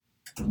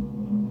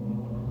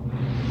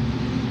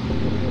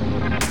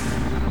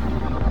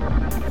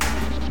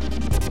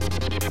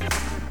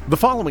The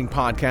following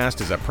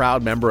podcast is a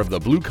proud member of the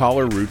Blue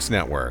Collar Roots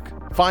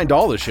Network. Find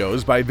all the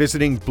shows by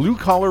visiting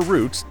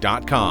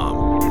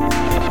bluecollarroots.com.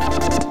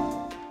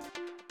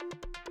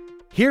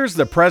 Here's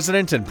the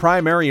president and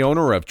primary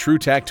owner of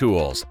TrueTech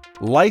Tools,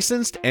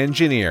 licensed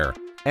engineer,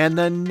 and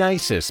the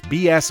nicest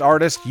BS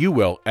artist you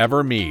will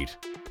ever meet,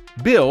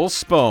 Bill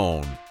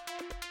Spohn.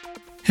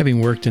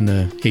 Having worked in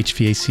the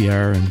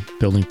HVACR and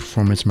building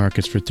performance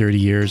markets for 30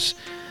 years,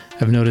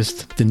 I've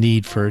noticed the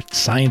need for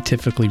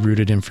scientifically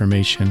rooted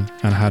information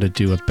on how to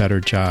do a better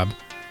job.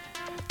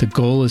 The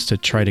goal is to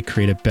try to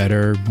create a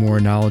better, more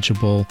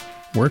knowledgeable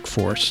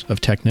workforce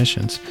of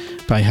technicians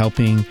by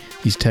helping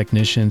these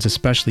technicians,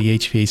 especially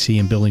HVAC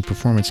and building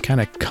performance,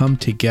 kind of come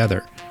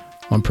together.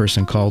 One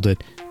person called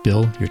it,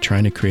 "Bill, you're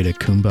trying to create a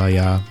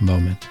kumbaya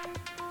moment."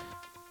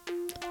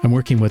 I'm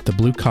working with the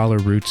Blue Collar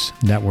Roots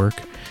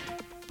Network,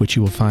 which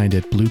you will find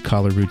at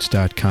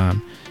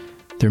bluecollarroots.com.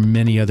 There are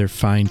many other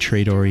fine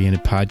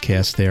trade-oriented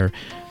podcasts there.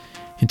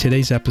 In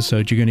today's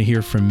episode, you're going to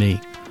hear from me.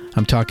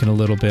 I'm talking a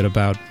little bit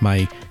about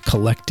my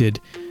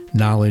collected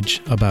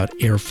knowledge about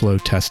airflow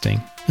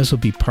testing. This will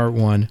be part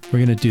one.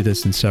 We're going to do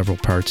this in several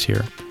parts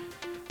here.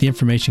 The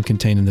information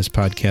contained in this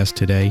podcast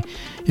today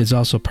is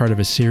also part of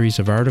a series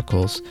of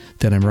articles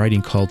that I'm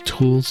writing called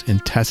Tools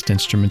and Test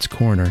Instruments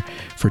Corner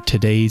for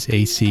Today's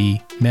AC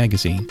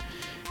magazine.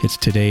 It's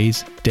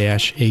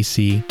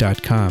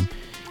todays-ac.com.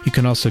 You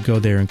can also go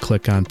there and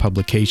click on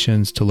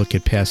publications to look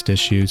at past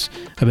issues.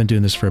 I've been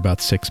doing this for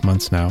about 6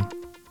 months now.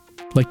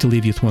 I'd like to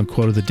leave you with one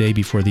quote of the day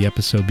before the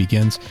episode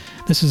begins.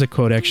 This is a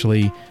quote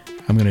actually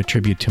I'm going to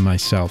attribute to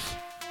myself.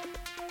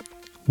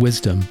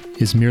 Wisdom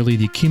is merely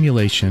the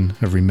accumulation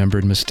of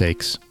remembered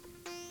mistakes.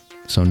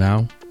 So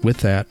now, with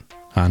that,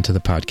 on to the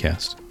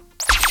podcast.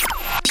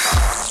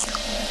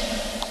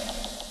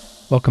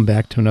 Welcome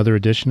back to another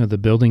edition of the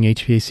Building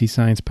HVAC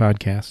Science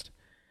Podcast.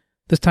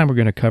 This time we're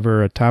going to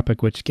cover a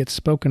topic which gets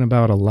spoken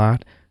about a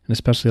lot, and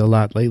especially a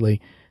lot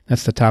lately.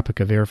 That's the topic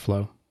of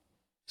airflow.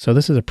 So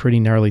this is a pretty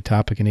gnarly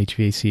topic in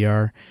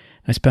HVACR.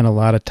 I spent a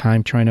lot of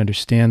time trying to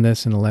understand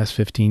this in the last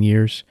 15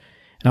 years,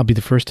 and I'll be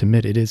the first to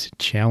admit it is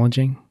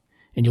challenging,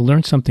 and you'll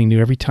learn something new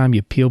every time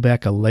you peel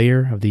back a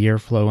layer of the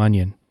airflow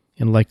onion,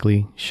 and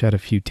likely shed a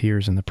few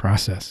tears in the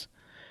process.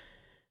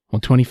 Well,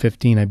 in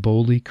 2015, I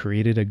boldly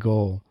created a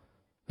goal.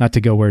 Not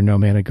to go where no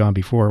man had gone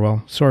before,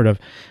 well, sort of,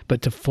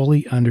 but to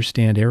fully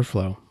understand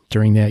airflow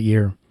during that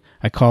year.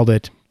 I called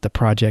it the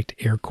Project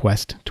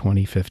AirQuest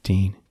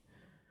 2015.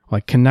 Well, I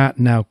cannot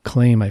now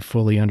claim I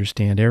fully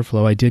understand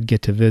airflow. I did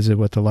get to visit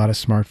with a lot of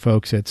smart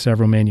folks at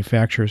several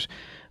manufacturers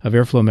of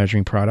airflow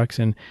measuring products,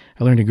 and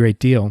I learned a great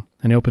deal,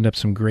 and I opened up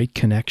some great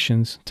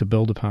connections to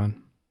build upon.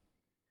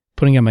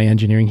 Putting on my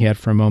engineering hat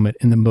for a moment,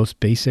 in the most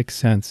basic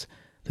sense,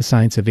 the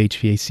science of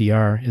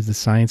HVACR is the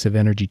science of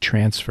energy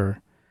transfer.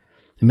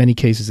 In many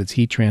cases, it's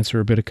heat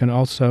transfer, but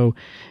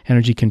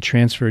energy can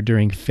transfer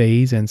during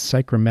phase and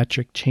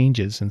psychrometric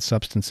changes in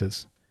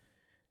substances.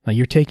 Now,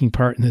 you're taking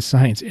part in this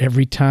science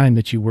every time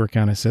that you work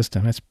on a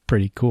system. That's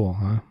pretty cool,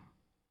 huh?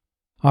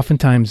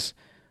 Oftentimes,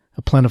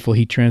 a plentiful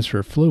heat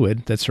transfer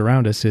fluid that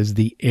surrounds us is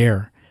the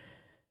air,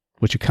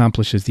 which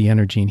accomplishes the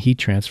energy and heat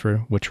transfer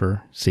which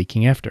we're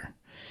seeking after.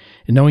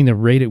 And knowing the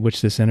rate at which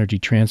this energy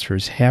transfer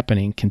is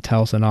happening can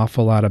tell us an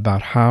awful lot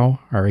about how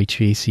our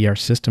HVACR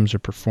systems are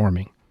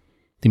performing.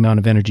 The amount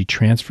of energy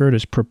transferred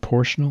is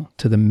proportional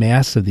to the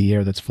mass of the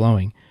air that's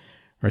flowing,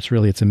 or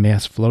it's a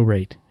mass flow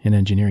rate in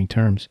engineering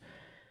terms.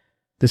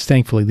 This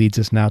thankfully leads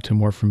us now to a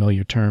more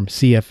familiar term,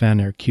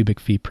 CFN, or cubic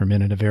feet per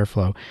minute of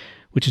airflow,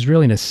 which is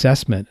really an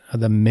assessment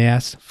of the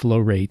mass flow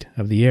rate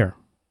of the air.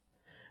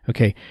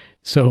 Okay,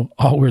 so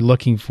all we're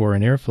looking for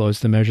in airflow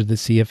is to measure the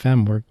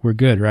CFM. We're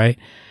good, right?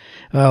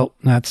 Well,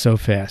 not so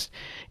fast.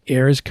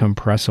 Air is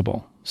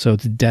compressible, so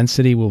its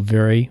density will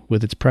vary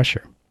with its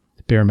pressure.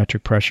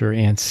 Barometric pressure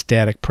and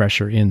static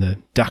pressure in the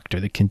duct or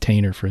the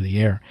container for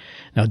the air.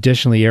 Now,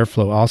 additionally,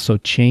 airflow also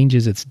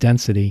changes its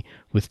density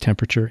with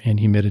temperature and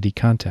humidity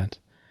content.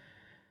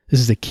 This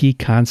is a key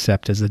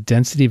concept as the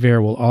density of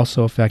air will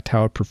also affect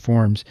how it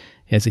performs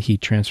as a heat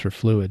transfer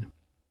fluid.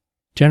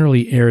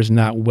 Generally, air is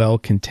not well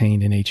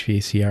contained in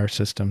HVACR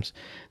systems.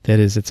 That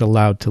is, it's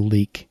allowed to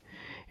leak.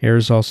 Air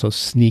is also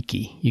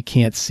sneaky. You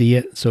can't see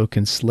it, so it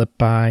can slip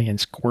by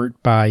and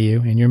squirt by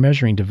you and your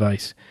measuring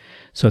device.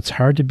 So it's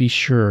hard to be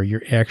sure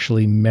you're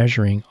actually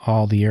measuring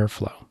all the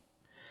airflow.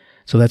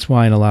 So that's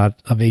why a lot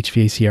of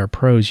HVACR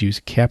pros use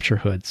capture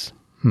hoods.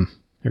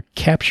 They're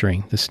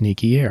capturing the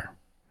sneaky air.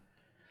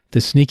 The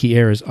sneaky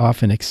air is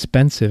often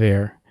expensive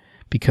air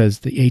because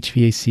the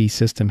HVAC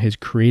system has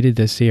created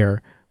this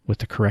air with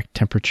the correct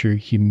temperature,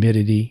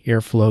 humidity,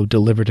 airflow,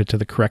 delivered it to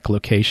the correct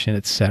location,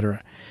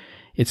 etc.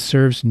 It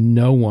serves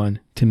no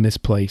one to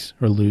misplace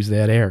or lose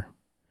that air.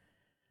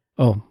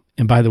 Oh,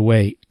 and by the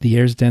way, the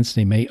air's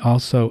density may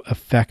also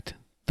affect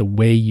the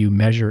way you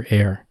measure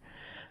air.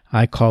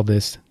 I call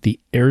this the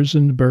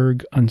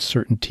Eisenberg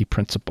uncertainty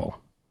principle,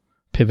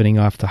 pivoting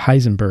off the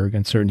Heisenberg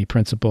uncertainty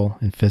principle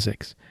in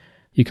physics.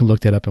 You can look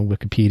that up on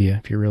Wikipedia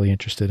if you're really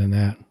interested in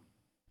that.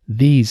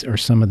 These are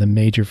some of the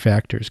major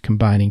factors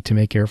combining to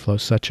make airflow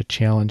such a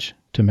challenge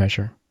to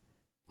measure.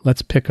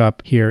 let's pick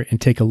up here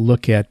and take a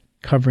look at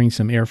covering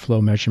some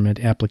airflow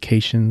measurement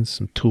applications,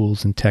 some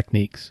tools and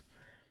techniques.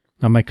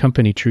 Now, my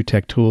company,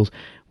 TruTech Tools,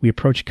 we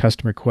approach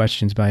customer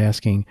questions by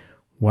asking,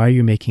 why are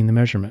you making the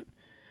measurement?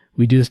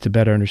 We do this to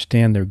better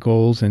understand their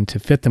goals and to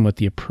fit them with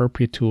the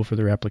appropriate tool for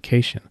their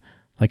application,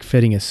 like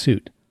fitting a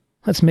suit.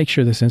 Let's make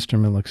sure this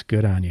instrument looks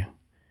good on you.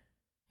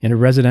 In a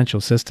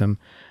residential system,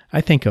 I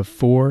think of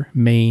 4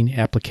 main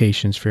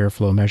applications for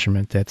airflow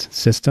measurement. That's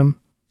system,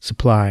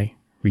 supply,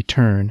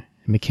 return,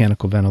 and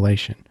mechanical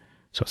ventilation.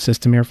 So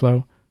system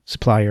airflow,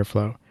 supply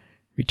airflow,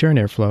 return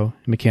airflow,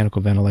 and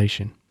mechanical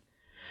ventilation.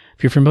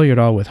 If you're familiar at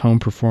all with home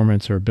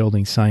performance or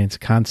building science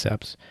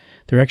concepts,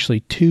 there are actually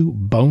 2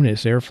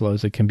 bonus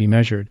airflows that can be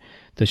measured,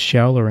 the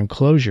shell or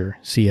enclosure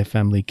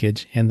CFM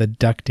leakage and the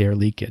duct air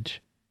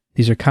leakage.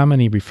 These are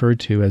commonly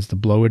referred to as the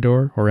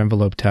blower-door or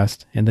envelope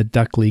test and the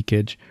duct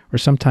leakage, or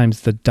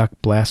sometimes the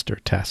duct blaster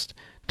test.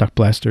 Duct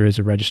blaster is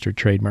a registered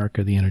trademark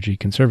of the Energy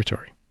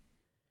Conservatory.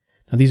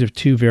 Now, these are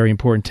 2 very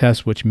important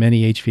tests which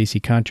many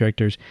HVAC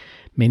contractors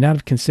may not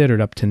have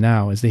considered up to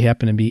now, as they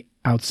happen to be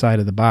outside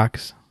of the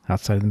box,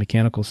 outside of the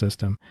mechanical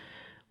system.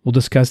 We'll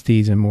discuss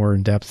these in more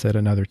in depth at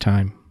another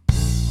time.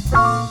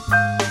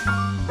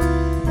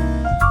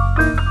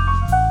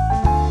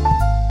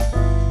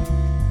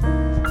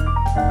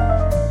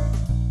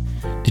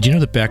 Did you know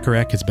that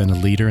Bacharach has been a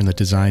leader in the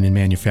design and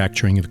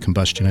manufacturing of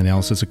combustion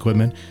analysis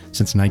equipment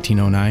since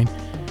 1909?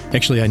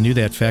 Actually, I knew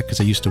that fact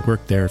because I used to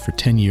work there for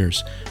 10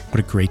 years. What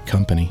a great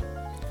company.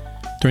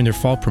 During their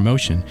fall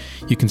promotion,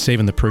 you can save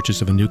on the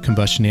purchase of a new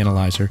combustion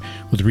analyzer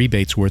with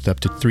rebates worth up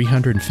to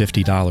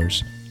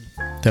 $350.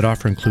 That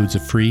offer includes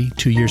a free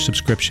 2-year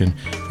subscription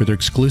for their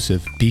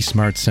exclusive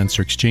B-Smart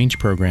Sensor Exchange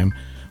program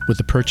with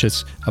the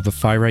purchase of a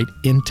Firite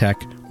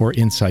InTech or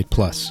Insight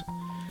Plus.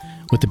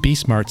 With the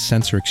B-Smart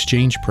Sensor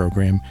Exchange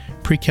program,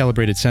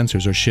 pre-calibrated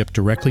sensors are shipped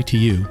directly to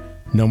you.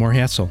 No more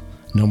hassle,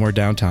 no more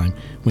downtime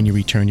when you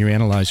return your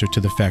analyzer to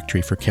the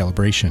factory for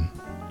calibration.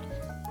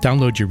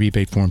 Download your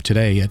rebate form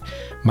today at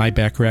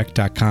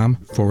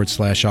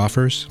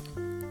mybacharach.com/offers.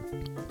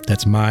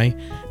 That's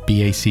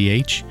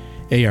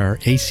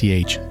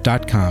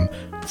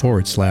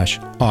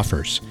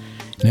mybacharach.com/offers.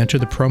 And enter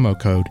the promo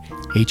code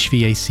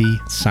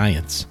HVAC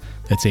Science.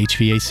 That's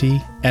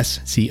HVAC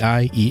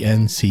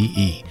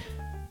SCIENCE.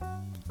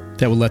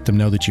 That will let them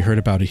know that you heard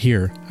about it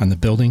here on the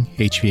Building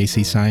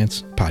HVAC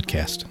Science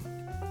podcast.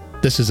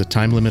 This is a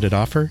time-limited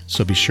offer,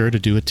 so be sure to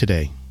do it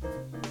today.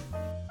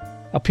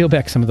 I'll peel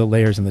back some of the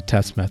layers in the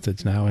test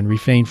methods now and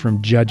refrain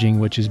from judging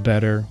which is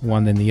better,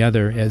 one than the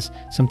other, as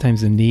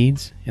sometimes the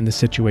needs and the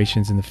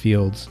situations in the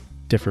fields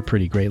differ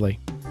pretty greatly.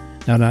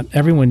 Now, not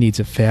everyone needs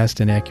a fast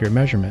and accurate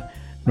measurement,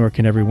 nor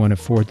can everyone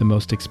afford the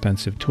most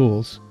expensive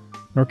tools,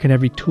 nor can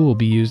every tool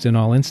be used in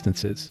all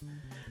instances.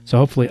 So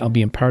hopefully I'll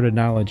be imparted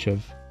knowledge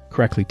of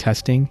correctly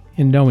testing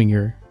and knowing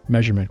your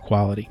measurement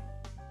quality.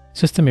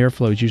 System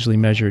airflow is usually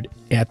measured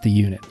at the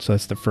unit, so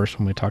that's the first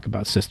one we talk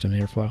about, system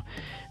airflow.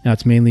 Now,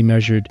 it's mainly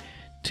measured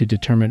to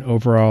determine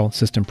overall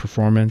system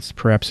performance,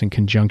 perhaps in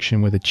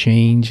conjunction with a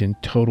change in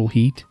total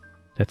heat.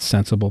 That's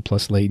sensible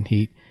plus latent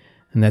heat,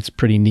 and that's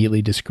pretty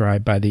neatly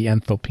described by the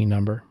enthalpy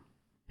number.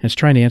 And it's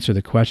trying to answer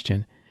the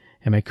question,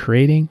 am I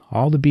creating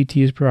all the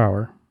BTUs per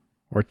hour,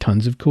 or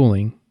tons of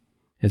cooling,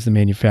 as the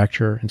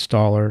manufacturer,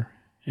 installer,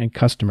 and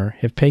customer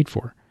have paid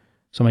for?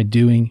 So am I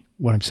doing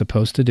what I'm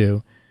supposed to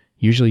do?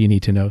 Usually you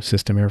need to know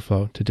system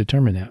airflow to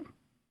determine that.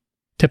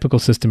 Typical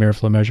system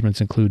airflow measurements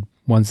include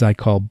ones I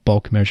call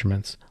bulk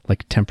measurements,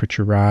 like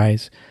temperature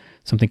rise,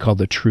 something called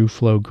the true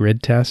flow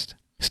grid test,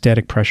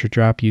 static pressure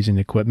drop using an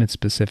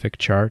equipment-specific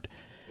chart,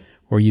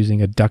 or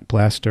using a duct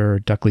blaster or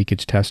duct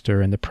leakage tester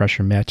and the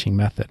pressure matching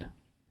method.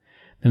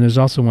 Then there's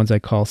also ones I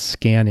call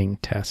scanning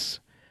tests,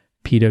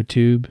 pitot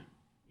tube,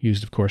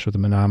 used of course with a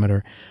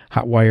manometer,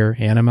 hot wire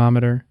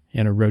anemometer,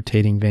 and a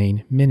rotating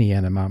vane mini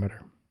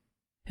anemometer.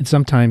 And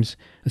sometimes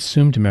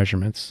assumed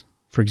measurements.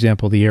 For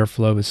example, the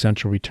airflow of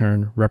central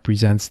return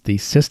represents the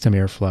system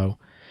airflow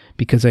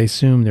because I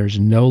assume there's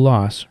no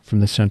loss from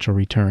the central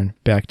return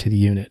back to the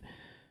unit.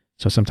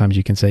 So sometimes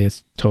you can say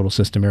it's total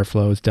system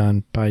airflow is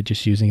done by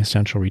just using a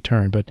central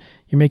return, but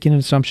you're making an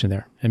assumption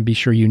there. And be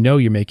sure you know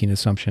you're making an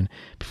assumption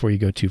before you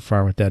go too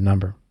far with that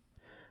number.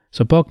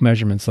 So bulk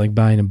measurements, like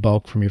buying in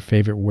bulk from your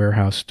favorite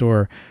warehouse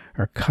store,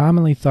 are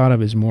commonly thought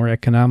of as more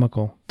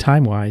economical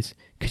time-wise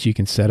because you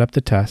can set up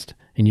the test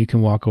and you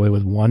can walk away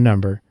with one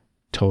number,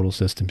 total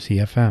system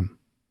CFM.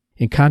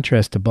 In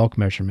contrast to bulk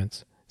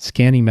measurements,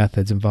 scanning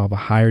methods involve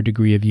a higher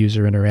degree of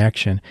user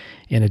interaction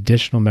and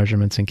additional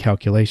measurements and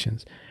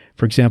calculations.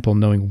 For example,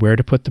 knowing where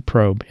to put the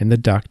probe in the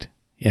duct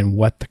and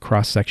what the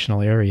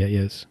cross-sectional area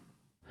is.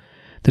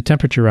 The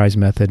temperature rise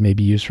method may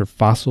be used for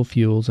fossil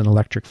fuels and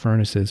electric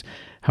furnaces.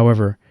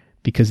 However,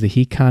 because the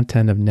heat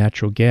content of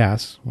natural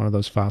gas, one of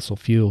those fossil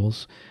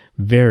fuels,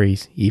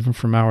 varies even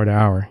from hour to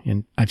hour,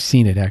 and I've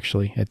seen it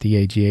actually at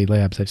the AGA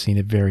labs. I've seen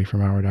it vary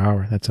from hour to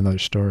hour. That's another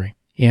story.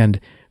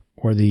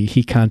 Or the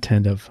heat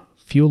content of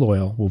fuel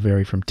oil will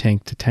vary from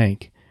tank to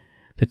tank.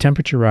 The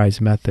temperature rise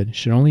method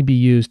should only be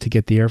used to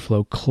get the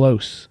airflow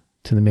close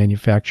to the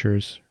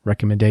manufacturer's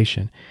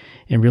recommendation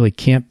and really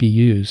can't be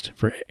used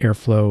for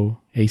airflow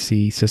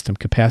AC system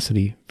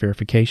capacity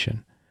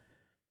verification.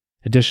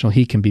 Additional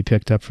heat can be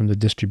picked up from the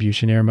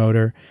distribution air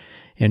motor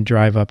and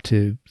drive up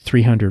to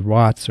 300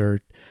 watts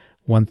or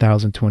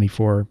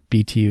 1,024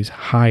 BTUs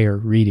higher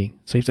reading.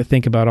 So you have to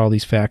think about all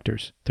these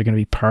factors. They're going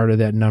to be part of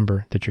that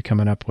number that you're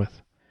coming up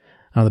with.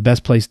 Now, the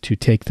best place to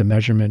take the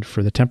measurement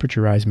for the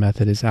temperature rise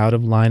method is out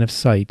of line of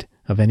sight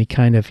of any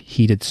kind of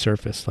heated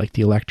surface, like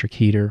the electric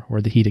heater or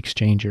the heat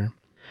exchanger.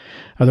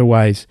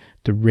 Otherwise,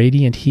 the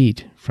radiant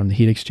heat from the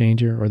heat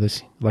exchanger or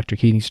this electric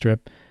heating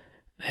strip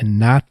and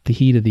not the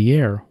heat of the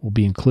air will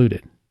be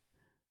included.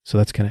 So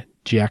that's going to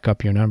jack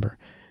up your number.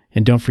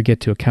 And don't forget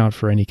to account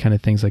for any kind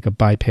of things like a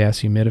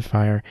bypass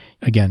humidifier.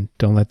 Again,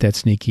 don't let that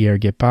sneaky air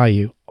get by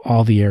you.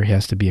 All the air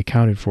has to be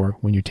accounted for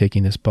when you're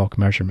taking this bulk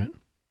measurement.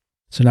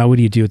 So now what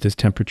do you do with this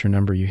temperature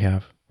number you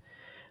have?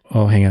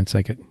 Oh, hang on a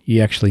second.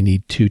 You actually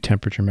need two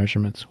temperature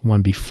measurements,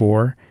 one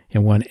before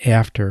and one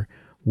after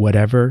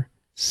whatever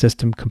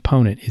system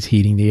component is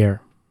heating the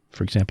air.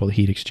 For example, the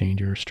heat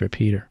exchanger or strip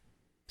heater.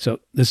 So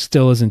this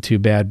still isn't too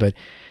bad, but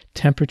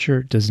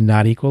temperature does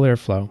not equal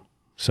airflow.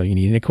 So you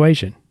need an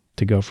equation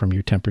to go from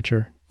your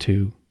temperature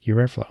to your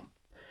airflow.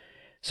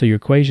 So your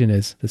equation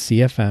is the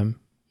CFM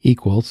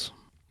equals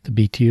the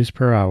BTUs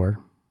per hour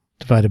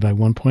divided by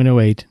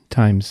 1.08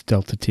 times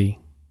delta T.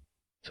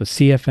 So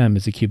CFM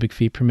is the cubic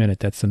feet per minute.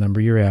 That's the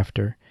number you're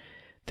after.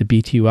 The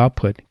BTU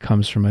output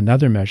comes from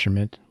another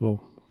measurement.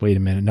 Well, wait a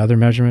minute, another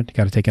measurement?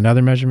 Got to take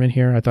another measurement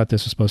here? I thought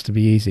this was supposed to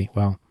be easy.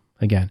 Well,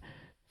 again,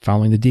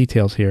 following the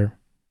details here,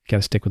 got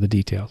to stick with the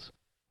details.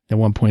 The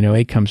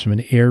 1.08 comes from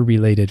an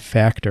air-related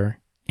factor,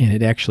 and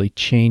it actually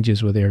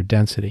changes with air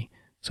density.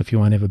 So if you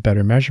want to have a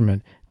better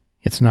measurement,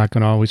 it's not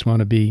going to always want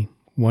to be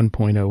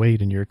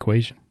 1.08 in your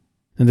equation.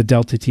 And the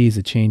delta T is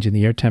a change in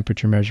the air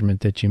temperature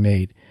measurement that you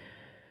made.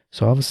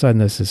 So all of a sudden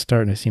this is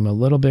starting to seem a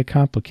little bit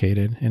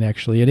complicated, and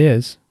actually it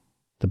is.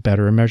 The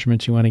better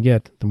measurements you want to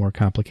get, the more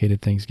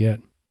complicated things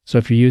get. So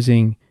if you're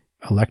using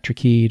electric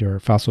heat or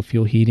fossil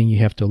fuel heating, you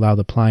have to allow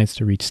the appliance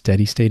to reach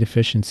steady state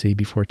efficiency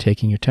before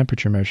taking your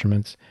temperature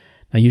measurements.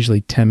 Now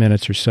usually 10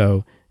 minutes or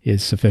so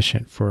is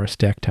sufficient for a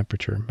stack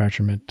temperature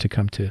measurement to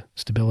come to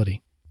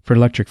stability. For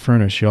electric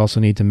furnace, you also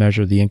need to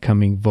measure the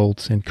incoming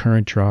volts and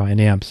current draw in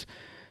amps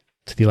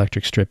to the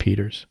electric strip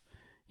heaters.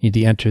 You need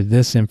to enter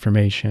this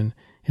information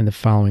in the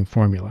following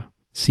formula.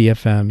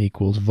 CFM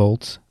equals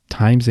volts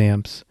times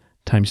amps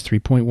times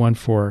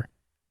 3.14,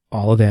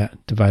 all of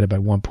that divided by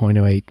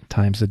 1.08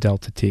 times the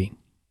delta T.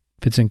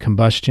 If it's in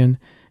combustion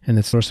and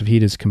the source of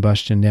heat is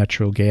combustion,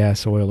 natural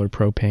gas, oil, or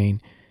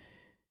propane,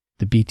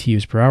 the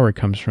BTUs per hour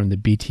comes from the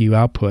BTU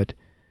output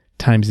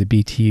times the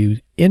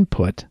BTU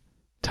input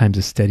times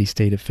the steady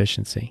state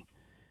efficiency.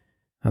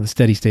 Now the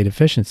steady state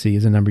efficiency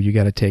is a number you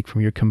got to take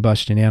from your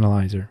combustion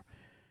analyzer.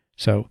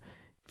 So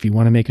if you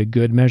want to make a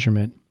good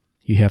measurement,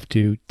 you have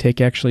to take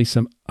actually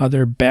some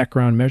other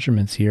background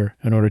measurements here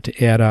in order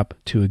to add up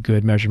to a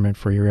good measurement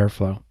for your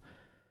airflow.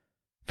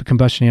 If a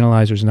combustion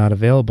analyzer is not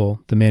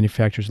available, the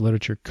manufacturer's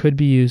literature could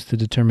be used to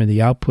determine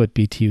the output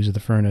BTUs of the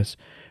furnace,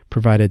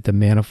 provided the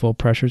manifold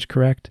pressure is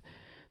correct,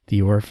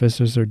 the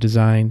orifices are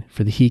designed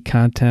for the heat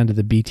content of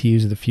the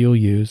BTUs of the fuel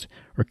used,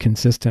 or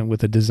consistent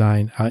with the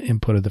design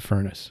input of the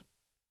furnace.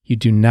 You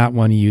do not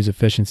want to use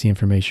efficiency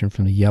information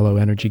from the yellow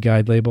energy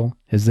guide label,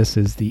 as this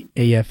is the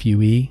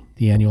AFUE,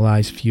 the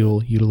annualized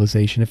fuel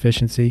utilization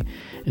efficiency,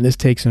 and this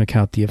takes into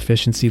account the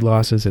efficiency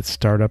losses at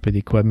startup of the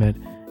equipment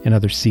and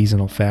other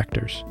seasonal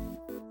factors.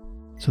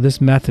 So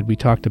this method we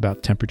talked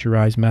about, temperature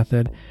rise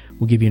method,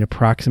 will give you an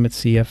approximate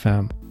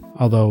CFM,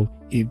 although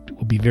it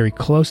will be very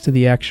close to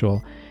the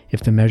actual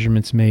if the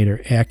measurements made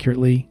are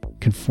accurately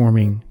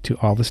conforming to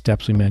all the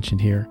steps we mentioned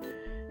here,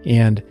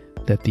 and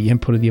that the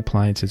input of the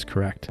appliance is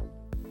correct.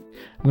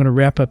 I'm going to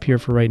wrap up here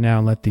for right now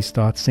and let these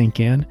thoughts sink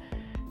in.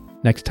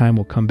 Next time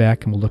we'll come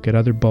back and we'll look at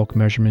other bulk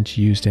measurements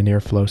used in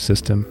airflow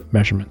system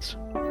measurements.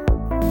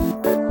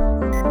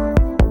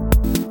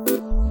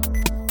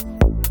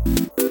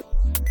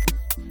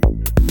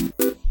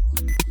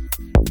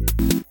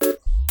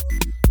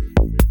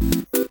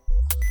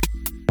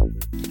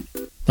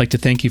 I'd like to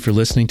thank you for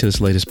listening to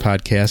this latest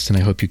podcast, and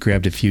I hope you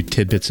grabbed a few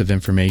tidbits of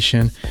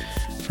information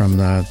from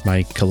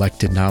my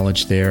collected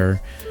knowledge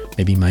there,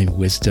 maybe my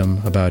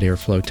wisdom about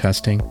airflow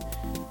testing.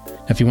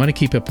 Now, if you want to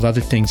keep up with other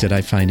things that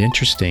I find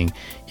interesting,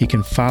 you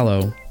can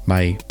follow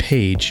my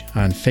page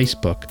on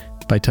Facebook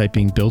by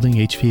typing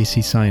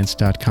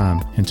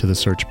buildinghvacscience.com into the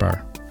search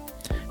bar.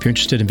 If you're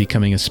interested in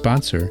becoming a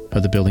sponsor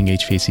of the Building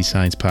HVAC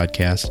Science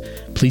podcast,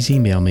 please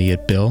email me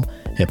at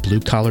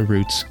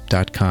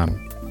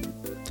bill@bluecollarroots.com.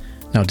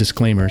 Now,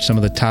 disclaimer, some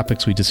of the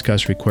topics we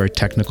discuss require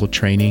technical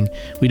training.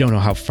 We don't know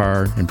how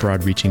far and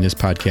broad-reaching this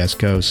podcast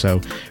goes, so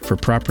for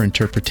proper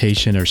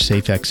interpretation or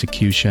safe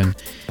execution,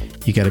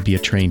 you got to be a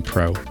trained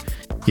pro.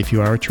 If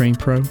you are a trained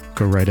pro,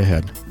 go right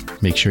ahead.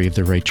 Make sure you have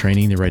the right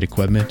training, the right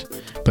equipment.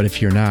 But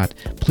if you're not,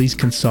 please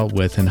consult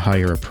with and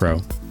hire a pro.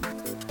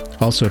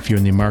 Also, if you're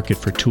in the market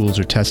for tools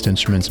or test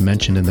instruments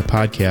mentioned in the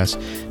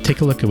podcast,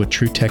 take a look at what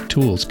TruTech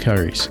Tools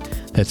carries.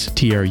 That's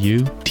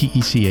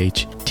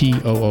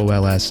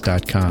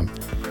TruTechTools.com.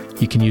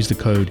 You can use the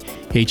code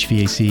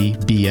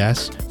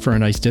HVACBS for a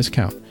nice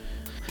discount.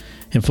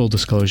 In full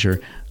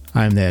disclosure,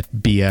 I'm that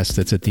BS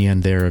that's at the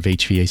end there of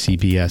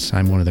HVACBS.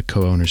 I'm one of the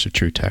co-owners of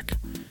TruTech.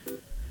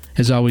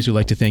 As always, we'd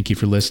like to thank you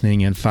for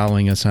listening and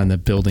following us on the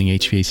Building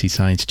HVAC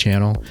Science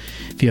channel.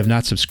 If you have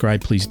not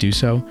subscribed, please do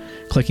so.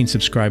 Clicking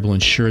subscribe will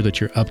ensure that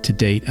you're up to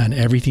date on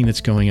everything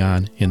that's going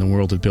on in the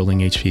world of building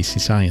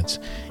HVAC science.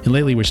 And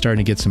lately, we're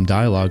starting to get some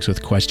dialogues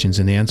with questions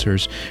and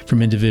answers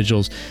from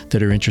individuals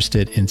that are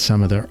interested in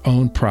some of their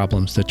own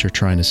problems that you're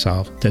trying to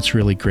solve. That's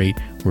really great.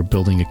 We're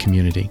building a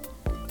community.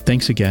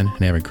 Thanks again,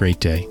 and have a great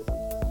day.